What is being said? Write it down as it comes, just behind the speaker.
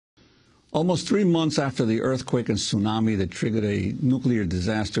Almost 3 months after the earthquake and tsunami that triggered a nuclear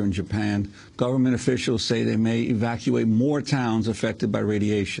disaster in Japan, government officials say they may evacuate more towns affected by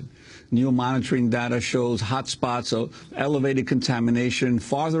radiation. New monitoring data shows hotspots of elevated contamination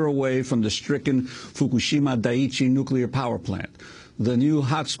farther away from the stricken Fukushima Daiichi nuclear power plant. The new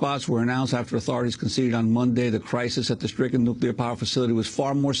hotspots were announced after authorities conceded on Monday the crisis at the stricken nuclear power facility was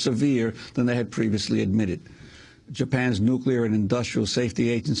far more severe than they had previously admitted. Japan's Nuclear and Industrial Safety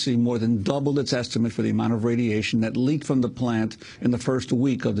Agency more than doubled its estimate for the amount of radiation that leaked from the plant in the first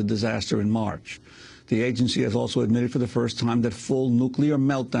week of the disaster in March. The agency has also admitted for the first time that full nuclear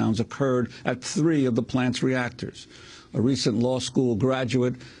meltdowns occurred at 3 of the plant's reactors. A recent law school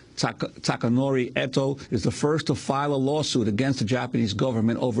graduate, Takanori Eto, is the first to file a lawsuit against the Japanese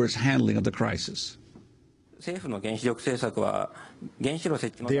government over its handling of the crisis. There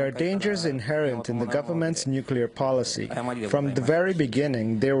are dangers inherent in the government's nuclear policy. From the very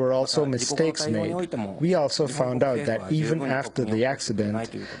beginning, there were also mistakes made. We also found out that even after the accident,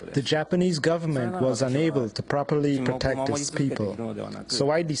 the Japanese government was unable to properly protect its people.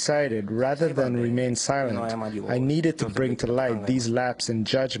 So I decided, rather than remain silent, I needed to bring to light these lapses in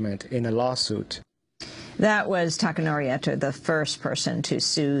judgment in a lawsuit. That was Takanori Eto, the first person to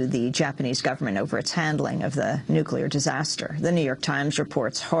sue the Japanese government over its handling of the nuclear disaster. The New York Times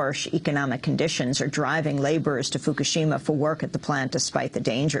reports harsh economic conditions are driving laborers to Fukushima for work at the plant despite the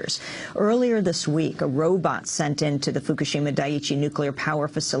dangers. Earlier this week, a robot sent into the Fukushima Daiichi nuclear power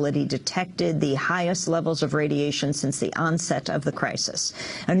facility detected the highest levels of radiation since the onset of the crisis.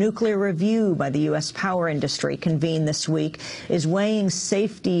 A nuclear review by the U.S. power industry convened this week is weighing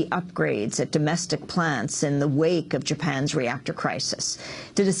safety upgrades at domestic plants in the wake of Japan's reactor crisis.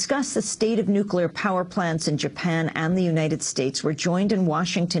 To discuss the state of nuclear power plants in Japan and the United States, we're joined in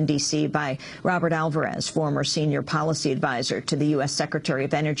Washington, D.C. by Robert Alvarez, former senior policy advisor to the U.S. Secretary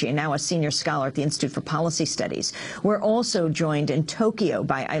of Energy and now a senior scholar at the Institute for Policy Studies. We're also joined in Tokyo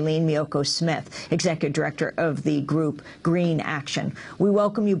by Aileen Mioko Smith, executive director of the group Green Action. We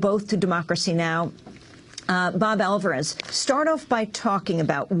welcome you both to Democracy Now! Bob Alvarez, start off by talking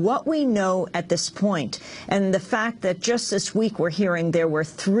about what we know at this point and the fact that just this week we're hearing there were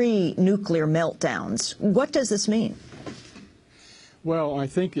 3 nuclear meltdowns. What does this mean? Well, I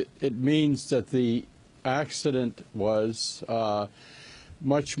think it means that the accident was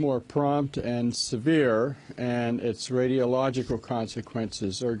much more prompt and severe, and its radiological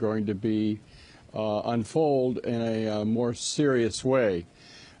consequences are going to be unfold in a more serious way.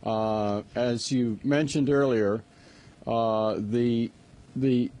 As you mentioned earlier, the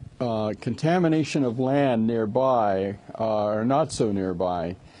contamination of land nearby, or not so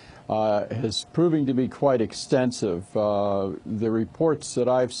nearby, is proving to be quite extensive. The reports that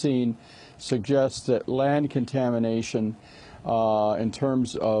I've seen suggest that land contamination in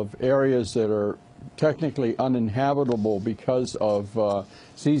terms of areas that are technically uninhabitable because of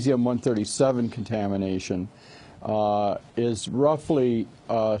cesium-137 contamination is roughly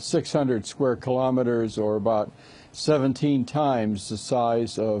 600 square kilometers, or about 17 times the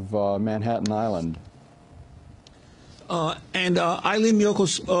size of Manhattan Island. And Aileen Mioko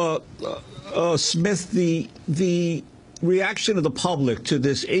Smith, the reaction of the public to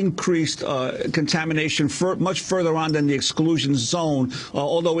this increased contamination much further on than the exclusion zone,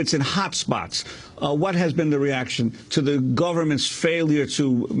 although it's in hot spots. What has been the reaction to the government's failure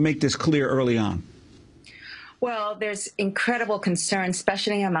to make this clear early on? Well, there's incredible concern,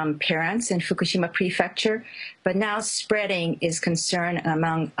 especially among parents in Fukushima Prefecture, but now spreading is concern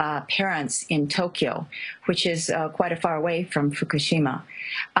among parents in Tokyo, which is quite a far away from Fukushima.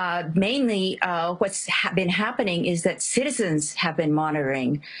 Mainly, what's been happening is that citizens have been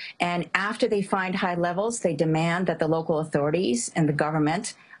monitoring, and after they find high levels, they demand that the local authorities and the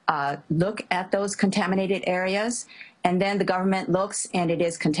government look at those contaminated areas, and then the government looks and it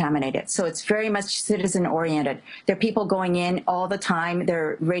is contaminated. So it's very much citizen-oriented. There are people going in all the time. There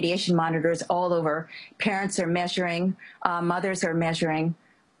are radiation monitors all over. Parents are measuring. Mothers are measuring.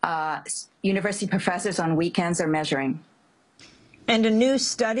 University professors on weekends are measuring. And a new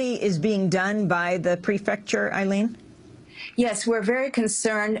study is being done by the prefecture, Aileen? Yes, we're very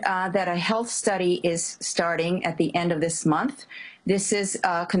concerned that a health study is starting at the end of this month. This is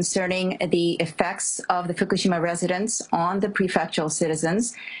concerning the effects of the Fukushima residents on the prefectural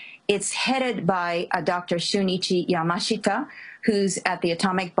citizens. It's headed by Dr. Shunichi Yamashita, who's at the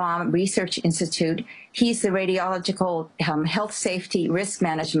Atomic Bomb Research Institute. He's the radiological health safety risk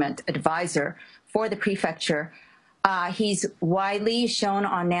management advisor for the prefecture. He's widely shown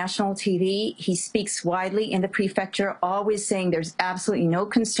on national TV. He speaks widely in the prefecture, always saying there's absolutely no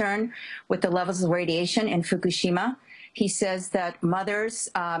concern with the levels of radiation in Fukushima. He says that mothers,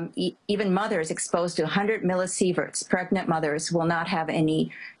 even mothers exposed to 100 millisieverts, pregnant mothers, will not have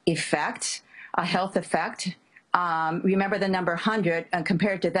any effect, a health effect. Remember the number 100, and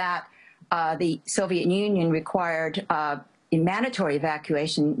compared to that, the Soviet Union required mandatory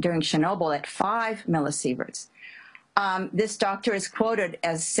evacuation during Chernobyl at 5 millisieverts. This doctor is quoted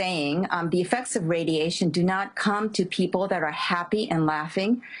as saying, the effects of radiation do not come to people that are happy and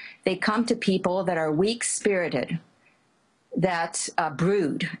laughing. They come to people that are weak-spirited, that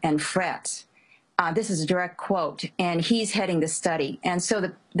brood and fret. This is a direct quote, and he's heading the study. And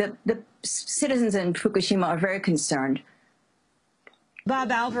so the citizens in Fukushima are very concerned.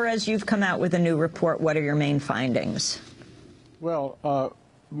 Bob Alvarez, you've come out with a new report. What are your main findings? Well,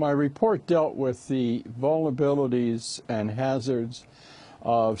 my report dealt with the vulnerabilities and hazards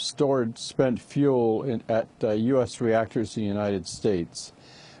of stored spent fuel at U.S. reactors in the United States.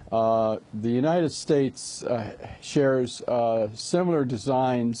 The United States shares similar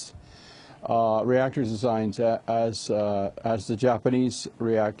designs, reactor designs as the Japanese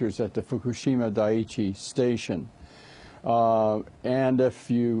reactors at the Fukushima Daiichi station. And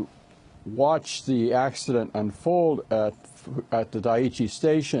if you watch the accident unfold at the Daiichi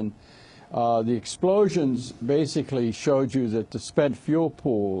station, the explosions basically showed you that the spent fuel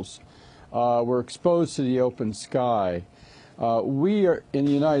pools were exposed to the open sky. We in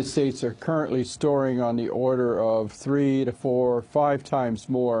the United States are currently storing on the order of 3 to 4, 5 times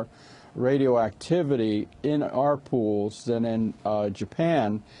more radioactivity in our pools than in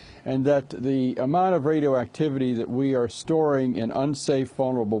Japan, and that the amount of radioactivity that we are storing in unsafe,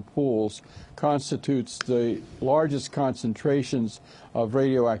 vulnerable pools constitutes the largest concentrations of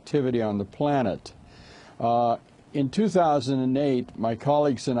radioactivity on the planet. In 2008, my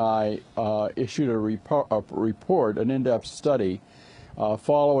colleagues and I issued a report, an in-depth study,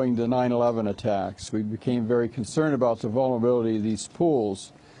 following the 9/11 attacks. We became very concerned about the vulnerability of these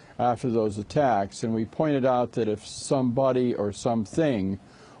pools after those attacks, and we pointed out that if somebody or something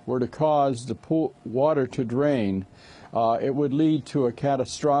were to cause the pool water to drain, it would lead to a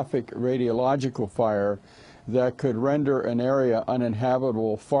catastrophic radiological fire that could render an area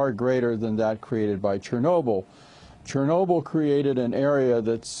uninhabitable far greater than that created by Chernobyl. Chernobyl created an area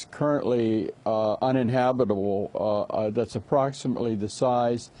that's currently uninhabitable, that's approximately the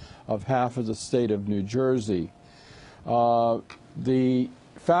size of half of the state of New Jersey. The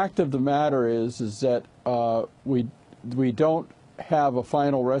fact of the matter is that we don't have a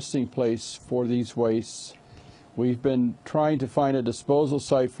final resting place for these wastes. We've been trying to find a disposal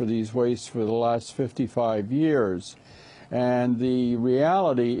site for these wastes for the last 55 years. And the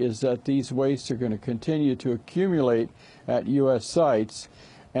reality is that these wastes are going to continue to accumulate at U.S. sites,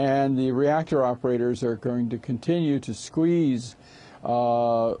 and the reactor operators are going to continue to squeeze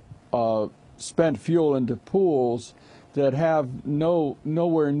spent fuel into pools that have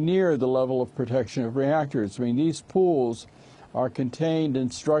nowhere near the level of protection of reactors. I mean, these pools are contained in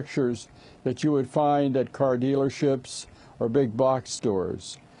structures that you would find at car dealerships or big box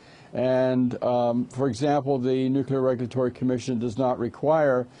stores. And, for example, the Nuclear Regulatory Commission does not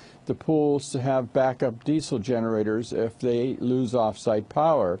require the pools to have backup diesel generators if they lose off-site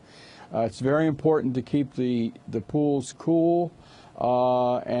power. It's very important to keep the pools cool,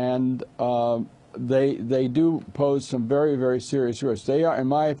 and they do pose some very, very serious risks. They are, in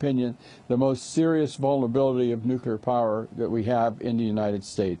my opinion, the most serious vulnerability of nuclear power that we have in the United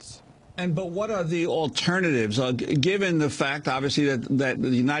States. But what are the alternatives, given the fact, obviously, that the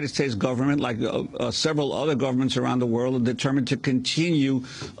United States government, like several other governments around the world, are determined to continue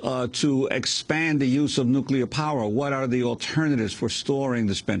to expand the use of nuclear power? What are the alternatives for storing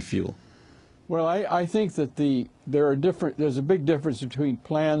the spent fuel? Well, I think that there's a big difference between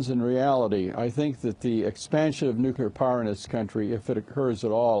plans and reality. I think that the expansion of nuclear power in this country, if it occurs at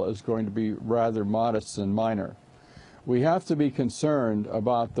all, is going to be rather modest and minor. We have to be concerned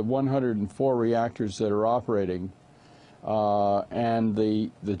about the 104 reactors that are operating and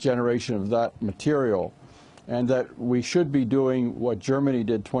the generation of that material, and that we should be doing what Germany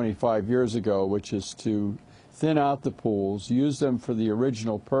did 25 years ago, which is to thin out the pools, use them for the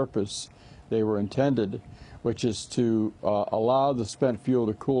original purpose they were intended, which is to allow the spent fuel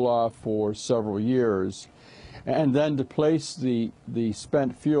to cool off for several years, and then to place the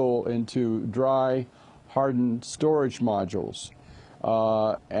spent fuel into dry, hardened storage modules.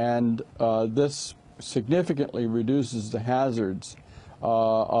 This significantly reduces the hazards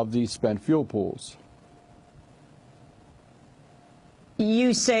of these spent fuel pools.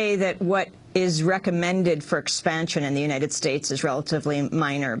 You say that what is recommended for expansion in the United States is relatively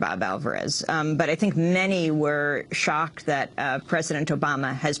minor, Bob Alvarez. But I think many were shocked that President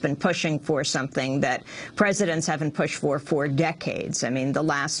Obama has been pushing for something that presidents haven't pushed for decades. I mean, the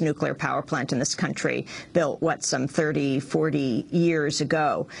last nuclear power plant in this country built, what, some 30, 40 years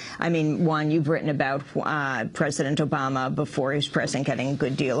ago. I mean, Juan, you've written about President Obama before he was president getting a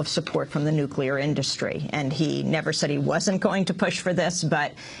good deal of support from the nuclear industry. And he never said he wasn't going to push for this,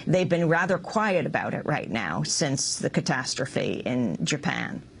 but they've been rather quiet about it right now since the catastrophe in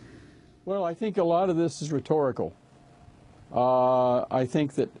Japan. Well, I think a lot of this is rhetorical. I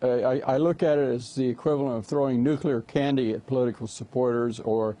think that I look at it as the equivalent of throwing nuclear candy at political supporters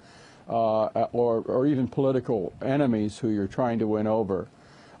or even political enemies who you're trying to win over.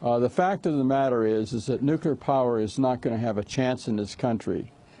 The fact of the matter is that nuclear power is not going to have a chance in this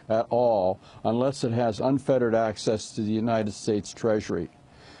country at all unless it has unfettered access to the United States Treasury.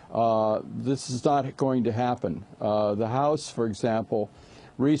 This is not going to happen. The House, for example,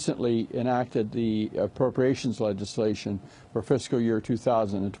 recently enacted the appropriations legislation for fiscal year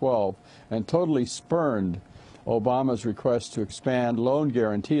 2012 and totally spurned Obama's request to expand loan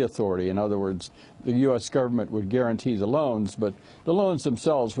guarantee authority. In other words, the U.S. government would guarantee the loans, but the loans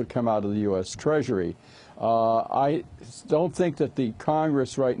themselves would come out of the U.S. Treasury. I don't think that the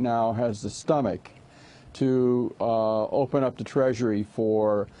Congress right now has the stomach to open up the Treasury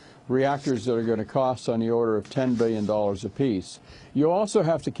for reactors that are going to cost on the order of $10 billion apiece. You also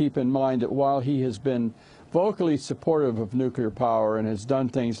have to keep in mind that while he has been vocally supportive of nuclear power and has done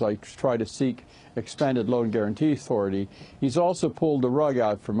things like try to seek expanded loan guarantee authority, he's also pulled the rug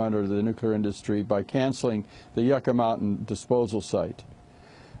out from under the nuclear industry by canceling the Yucca Mountain disposal site.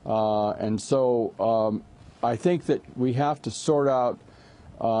 And so I think that we have to sort out,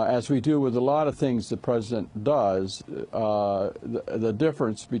 as we do with a lot of things the president does, the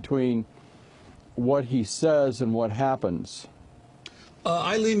difference between what he says and what happens.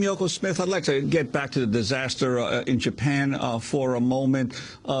 Aileen, Mioko Smith, I'd like to get back to the disaster in Japan for a moment.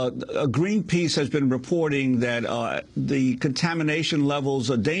 Greenpeace has been reporting that the contamination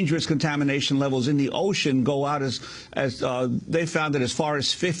levels, dangerous contamination levels in the ocean go out as they found it as far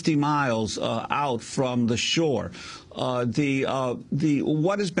as 50 miles out from the shore. What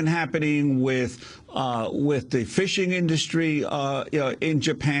has been happening with the fishing industry in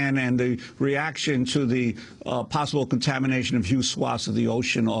Japan and the reaction to the possible contamination of huge swaths of the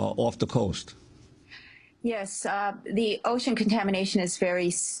ocean off the coast? Yes, the ocean contamination is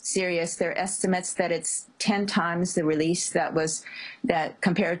very serious. There are estimates that it's 10 times the release that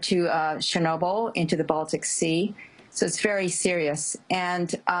compared to Chernobyl into the Baltic Sea. So it's very serious. And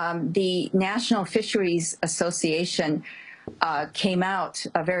the National Fisheries Association came out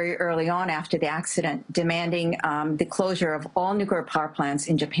very early on after the accident, demanding the closure of all nuclear power plants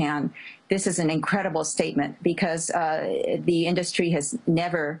in Japan. This is an incredible statement because the industry has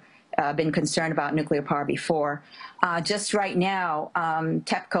never been concerned about nuclear power before. Just right now,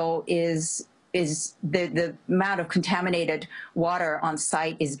 TEPCO is the amount of contaminated water on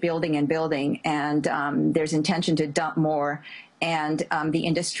site is building and building, and there's intention to dump more, and the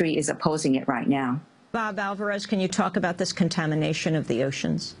industry is opposing it right now. Bob Alvarez, can you talk about this contamination of the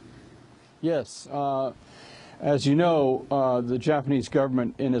oceans? Yes. As you know, the Japanese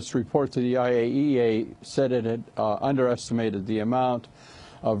government, in its report to the IAEA, said it had underestimated the amount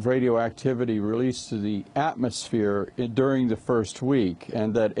of radioactivity released to the atmosphere during the first week,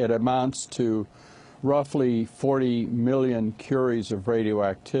 and that it amounts to roughly 40 million curies of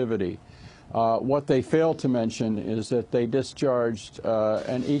radioactivity. What they failed to mention is that they discharged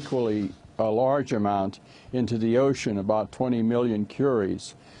an equally large amount into the ocean, about 20 million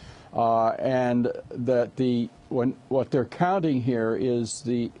curies. And that what they're counting here is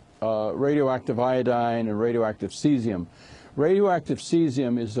the radioactive iodine and radioactive cesium. Radioactive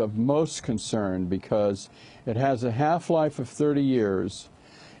cesium is of most concern because it has a half-life of 30 years.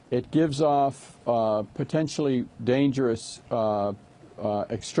 It gives off potentially dangerous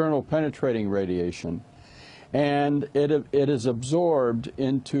external penetrating radiation, and it is absorbed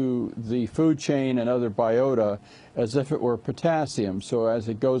into the food chain and other biota as if it were potassium. So as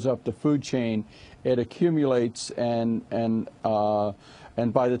it goes up the food chain, it accumulates, and by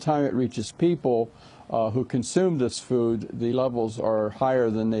the time it reaches people who consume this food, the levels are higher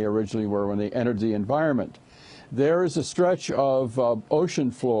than they originally were when they entered the environment. There is a stretch of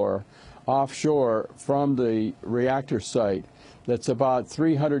ocean floor offshore from the reactor site that's about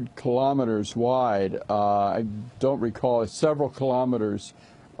 300 kilometers wide. I don't recall, it's several kilometers,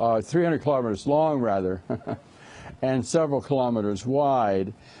 300 kilometers long rather, and several kilometers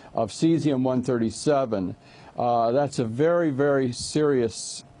wide, of cesium-137. That's a very, very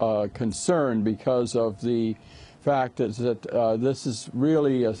serious concern because of the fact that this is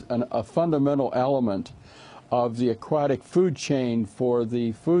really a fundamental element of the aquatic food chain for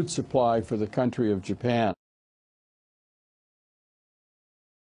the food supply for the country of Japan.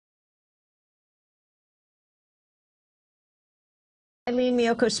 Aileen,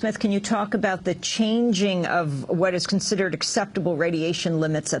 Mioko Smith, can you talk about the changing of what is considered acceptable radiation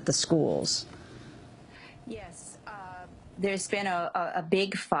limits at the schools? Yes, there's been a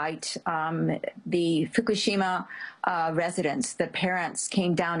big fight. The Fukushima residents, the parents,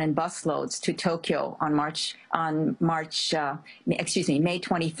 came down in busloads to Tokyo on May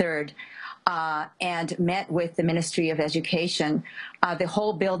 23rd. And met with the Ministry of Education. The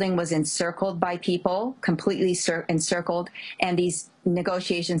whole building was encircled by people, completely encircled, and these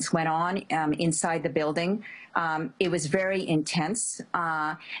negotiations went on inside the building. It was very intense,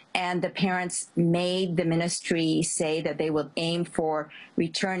 and the parents made the ministry say that they will aim for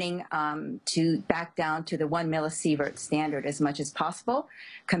returning back down to the 1 millisievert standard as much as possible,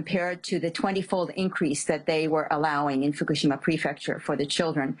 compared to the 20-fold increase that they were allowing in Fukushima Prefecture for the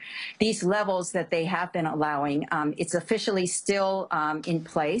children. These levels that they have been allowing, it's officially still in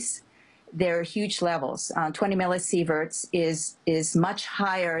place. They're huge levels. 20 millisieverts is much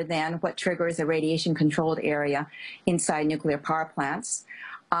higher than what triggers a radiation-controlled area inside nuclear power plants.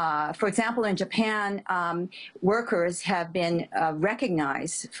 For example, in Japan, workers have been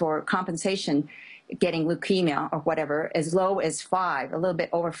recognized for compensation, getting leukemia or whatever, as low as 5, a little bit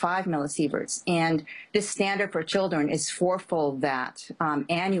over 5 millisieverts. And this standard for children is fourfold that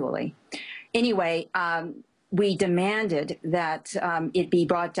annually. Anyway, we demanded that it be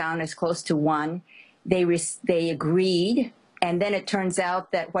brought down as close to 1. They agreed, and then it turns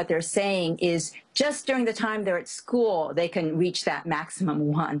out that what they're saying is just during the time they're at school, they can reach that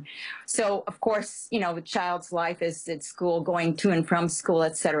maximum 1. So, of course, you know, the child's life is at school, going to and from school,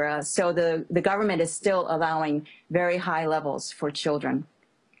 et cetera. So the government is still allowing very high levels for children.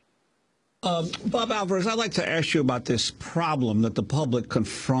 Bob Alvarez, I'd like to ask you about this problem that the public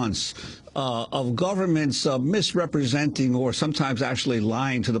confronts of governments misrepresenting or sometimes actually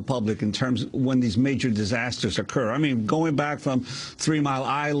lying to the public in terms of when these major disasters occur. I mean, going back from 3 Mile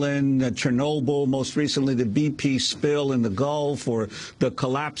Island, Chernobyl, most recently the BP spill in the Gulf, or the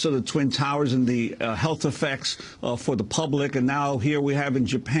collapse of the Twin Towers and the health effects for the public. And now here we have in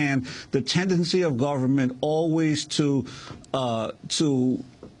Japan the tendency of government always to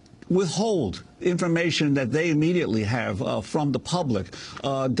withhold information that they immediately have from the public.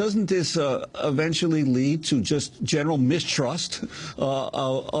 Doesn't this eventually lead to just general mistrust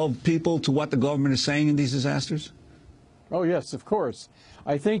of people to what the government is saying in these disasters? Oh, yes, of course.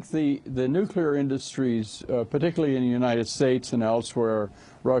 I think the nuclear industries, particularly in the United States and elsewhere,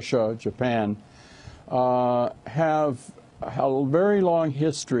 Russia, Japan, have a very long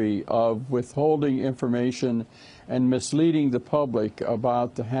history of withholding information and misleading the public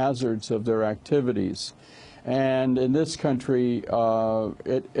about the hazards of their activities. And in this country,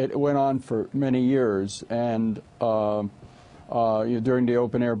 it went on for many years, and during the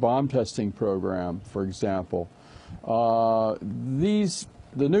open-air bomb testing program, for example. The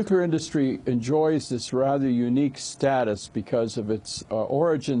nuclear industry enjoys this rather unique status because of its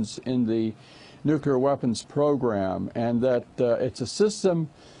origins in the nuclear weapons program, and that it's a system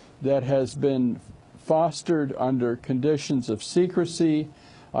that has been fostered under conditions of secrecy,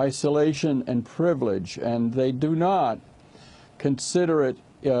 isolation, and privilege, and they do not consider it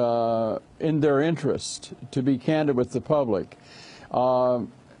in their interest to be candid with the public.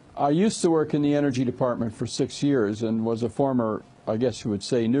 I used to work in the Energy Department for 6 years and was a former, I guess you would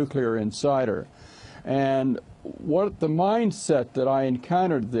say, nuclear insider. And what the mindset that I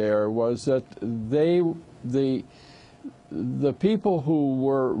encountered there was that the people who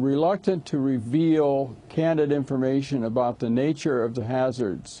were reluctant to reveal candid information about the nature of the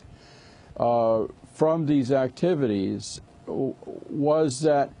hazards from these activities was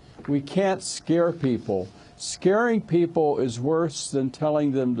that we can't scare people. Scaring people is worse than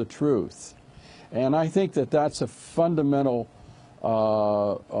telling them the truth. And I think that that's a fundamentally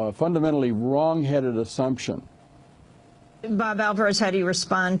wrong-headed assumption. Bob Alvarez, how do you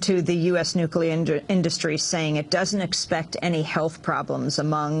respond to the U.S. nuclear industry saying it doesn't expect any health problems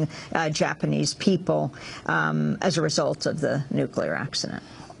among Japanese people as a result of the nuclear accident?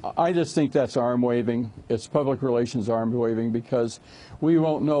 I just think that's arm-waving. It's public relations arm-waving, because we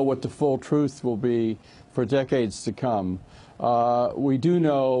won't know what the full truth will be for decades to come. We do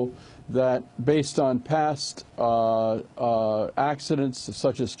know that based on past accidents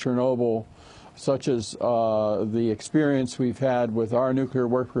such as Chernobyl, such as the experience we've had with our nuclear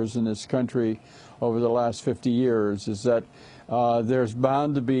workers in this country over the last 50 years, is that there's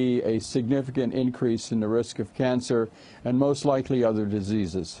bound to be a significant increase in the risk of cancer and most likely other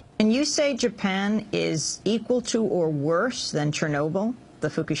diseases. And you say Japan is equal to or worse than Chernobyl, the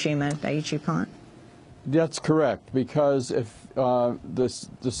Fukushima Daiichi plant? That's correct, because if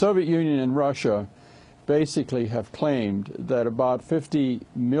the Soviet Union and Russia basically have claimed that about 50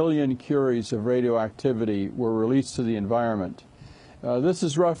 million curies of radioactivity were released to the environment. This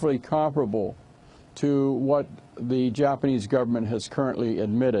is roughly comparable to what the Japanese government has currently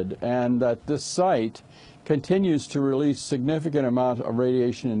admitted, and that this site continues to release significant amount of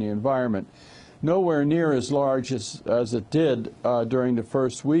radiation in the environment. Nowhere near as large as it did during the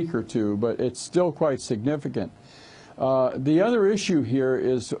first week or two, but it's still quite significant. The other issue here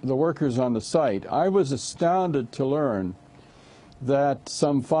is the workers on the site. I was astounded to learn that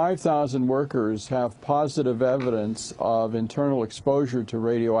some 5,000 workers have positive evidence of internal exposure to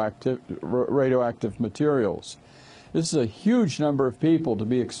radioactive materials. This is a huge number of people to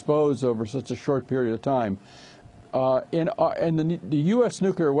be exposed over such a short period of time. In the U.S.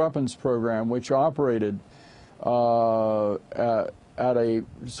 nuclear weapons program, which operated at a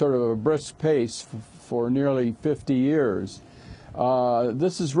sort of a brisk pace for nearly 50 years,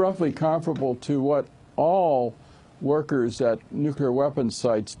 this is roughly comparable to what all workers at nuclear weapons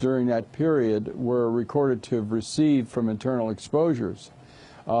sites during that period were recorded to have received from internal exposures.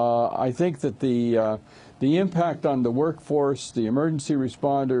 I think that the impact on the workforce, the emergency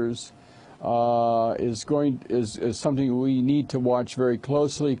responders, is something we need to watch very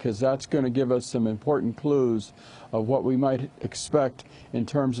closely, because that's going to give us some important clues of what we might expect in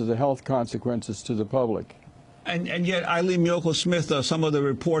terms of the health consequences to the public. And yet, Aileen, Mioko Smith, some of the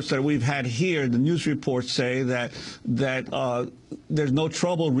reports that we've had here, the news reports say that there's no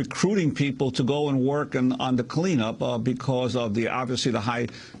trouble recruiting people to go and work on the cleanup because of obviously the high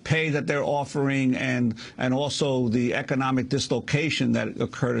pay that they're offering, and also the economic dislocation that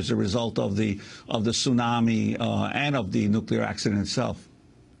occurred as a result of the tsunami and of the nuclear accident itself.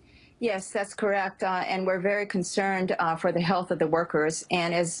 Yes, that's correct, and we're very concerned for the health of the workers.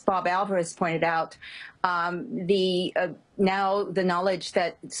 And as Bob Alvarez pointed out, now the knowledge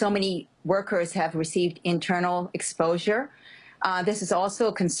that so many workers have received internal exposure, this is also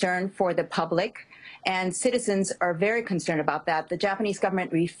a concern for the public, and citizens are very concerned about that. The Japanese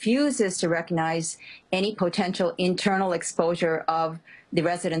government refuses to recognize any potential internal exposure of the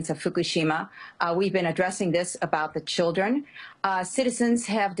residents of Fukushima. We've been addressing this about the children. Citizens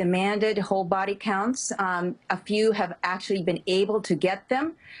have demanded whole body counts. A few have actually been able to get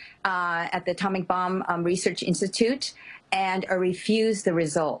them at the Atomic Bomb Research Institute, and are refused the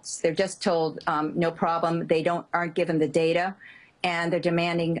results. They're just told no problem. They aren't given the data, and they're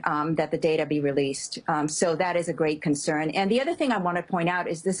demanding that the data be released. So that is a great concern. And the other thing I want to point out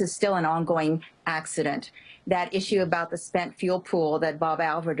is this is still an ongoing accident. That issue about the spent fuel pool that Bob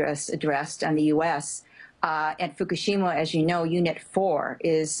Alvarez addressed in the U.S. At Fukushima, as you know, Unit 4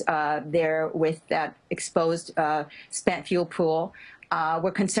 is there with that exposed spent fuel pool.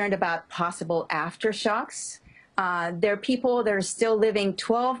 We're concerned about possible aftershocks. There are people that are still living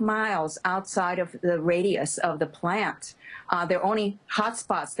 12 miles outside of the radius of the plant. There are only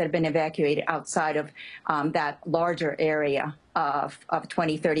hotspots that have been evacuated outside of that larger area of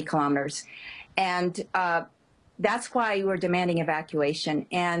 20, 30 kilometers. And that's why we're demanding evacuation.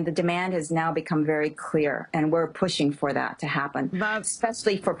 And the demand has now become very clear, and we're pushing for that to happen,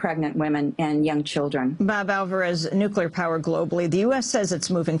 especially for pregnant women and young children. Bob Alvarez, nuclear power globally. The U.S. says it's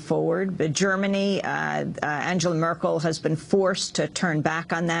moving forward, but Germany, Angela Merkel has been forced to turn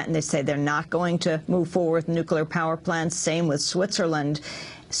back on that, and they say they're not going to move forward with nuclear power plants. Same with Switzerland.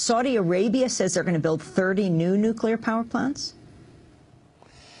 Saudi Arabia says they're going to build 30 new nuclear power plants?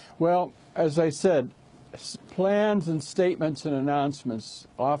 Well, as I said, plans and statements and announcements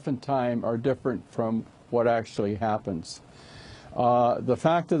oftentimes are different from what actually happens. The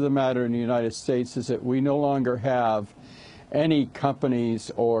fact of the matter in the United States is that we no longer have any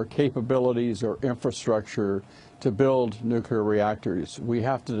companies or capabilities or infrastructure to build nuclear reactors. We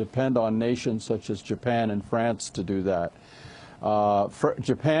have to depend on nations such as Japan and France to do that.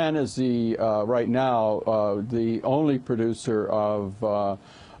 Japan is right now the only producer of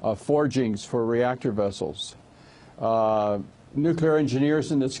forgings for reactor vessels. Nuclear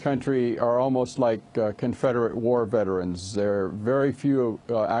engineers in this country are almost like Confederate war veterans. There are very few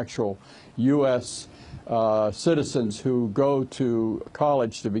actual U.S. Citizens who go to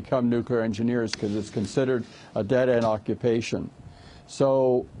college to become nuclear engineers because it's considered a dead-end occupation.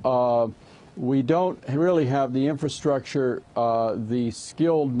 So we don't really have the infrastructure, the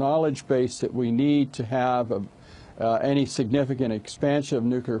skilled knowledge base that we need to have any significant expansion of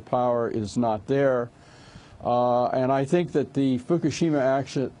nuclear power is not there. And I think that the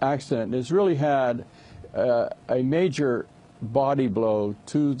Fukushima accident has really had a major body blow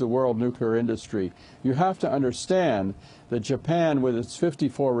to the world nuclear industry. You have to understand that Japan, with its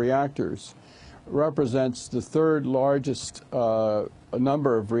 54 reactors, represents the third largest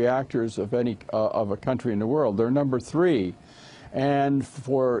number of reactors of any of a country in the world. They're number 3. And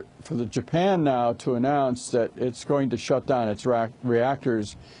for the Japan now to announce that it's going to shut down its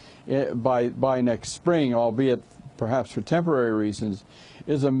reactors by next spring, albeit perhaps for temporary reasons,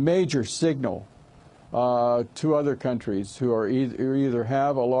 is a major signal to other countries who are either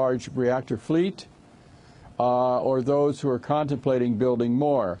have a large reactor fleet or those who are contemplating building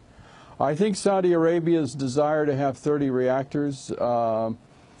more. I think Saudi Arabia's desire to have 30 reactors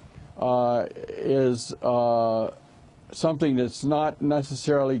is something that's not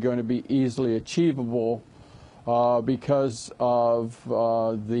necessarily going to be easily achievable because of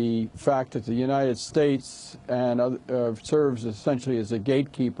the fact that the United States serves essentially as a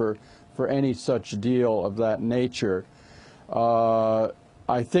gatekeeper for any such deal of that nature.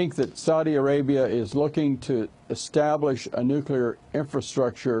 I think that Saudi Arabia is looking to establish a nuclear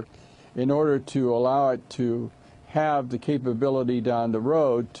infrastructure in order to allow it to have the capability down the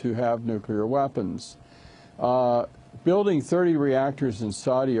road to have nuclear weapons. Building 30 reactors in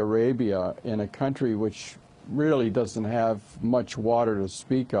Saudi Arabia, in a country which really doesn't have much water to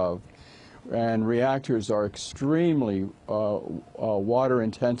speak of, and reactors are extremely water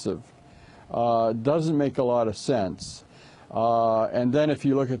intensive, doesn't make a lot of sense. And then if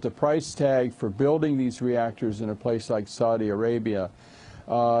you look at the price tag for building these reactors in a place like Saudi Arabia,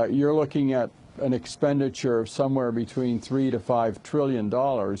 you're looking at an expenditure of somewhere between $3 to $5 trillion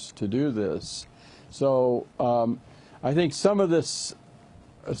to do this. So I think some of these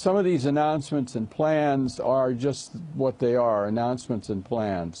announcements and plans are just what they are, announcements and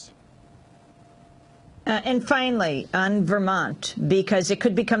plans. And finally, on Vermont, because it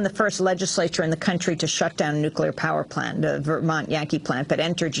could become the first legislature in the country to shut down a nuclear power plant, the Vermont Yankee plant, but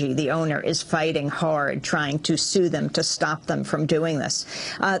Entergy, the owner, is fighting hard, trying to sue them to stop them from doing this.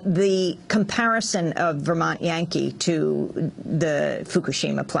 The comparison of Vermont Yankee to the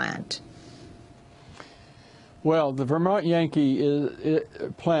Fukushima plant. Well, the Vermont Yankee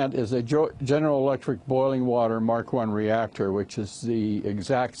plant is a General Electric boiling water Mark I reactor, which is the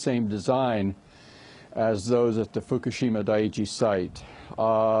exact same design as those at the Fukushima Daiichi site.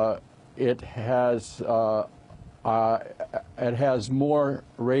 It has more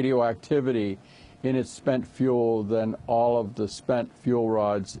radioactivity in its spent fuel than all of the spent fuel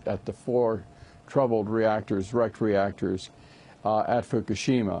rods at the 4 troubled reactors, wrecked reactors at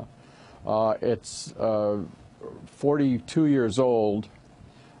Fukushima. It's 42 years old,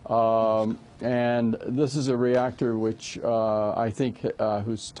 and this is a reactor which I think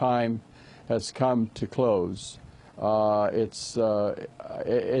whose time has come to close. It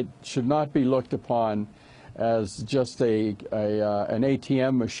should not be looked upon as just an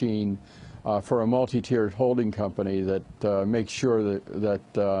ATM machine for a multi-tiered holding company that makes sure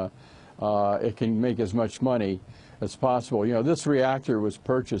that it can make as much money as possible. You know, this reactor was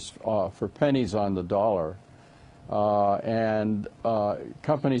purchased for pennies on the dollar. And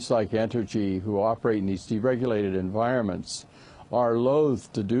companies like Entergy, who operate in these deregulated environments, are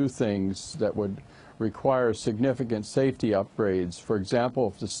loath to do things that would require significant safety upgrades. For example,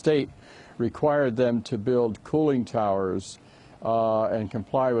 if the state required them to build cooling towers and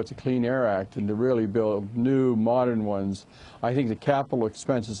comply with the Clean Air Act and to really build new, modern ones, I think the capital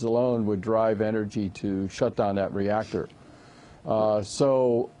expenses alone would drive Entergy to shut down that reactor. I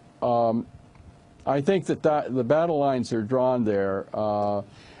think that the battle lines are drawn there,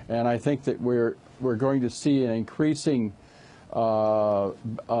 and I think that we're going to see an increasing battle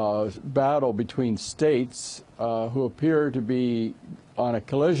between states who appear to be on a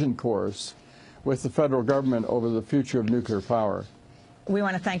collision course with the federal government over the future of nuclear power. We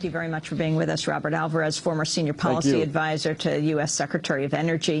want to thank you very much for being with us, Robert Alvarez, former senior policy advisor to U.S. Secretary of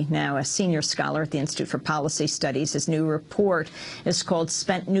Energy, now a senior scholar at the Institute for Policy Studies. His new report is called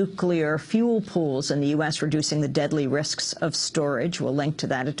Spent Nuclear Fuel Pools in the U.S. Reducing the Deadly Risks of Storage. We'll link to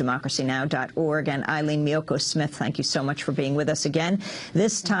that at democracynow.org. And Aileen Mioko Smith, thank you so much for being with us again,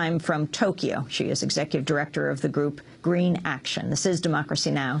 this time from Tokyo. She is executive director of the group Green Action. This is Democracy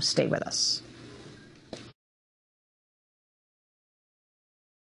Now! Stay with us.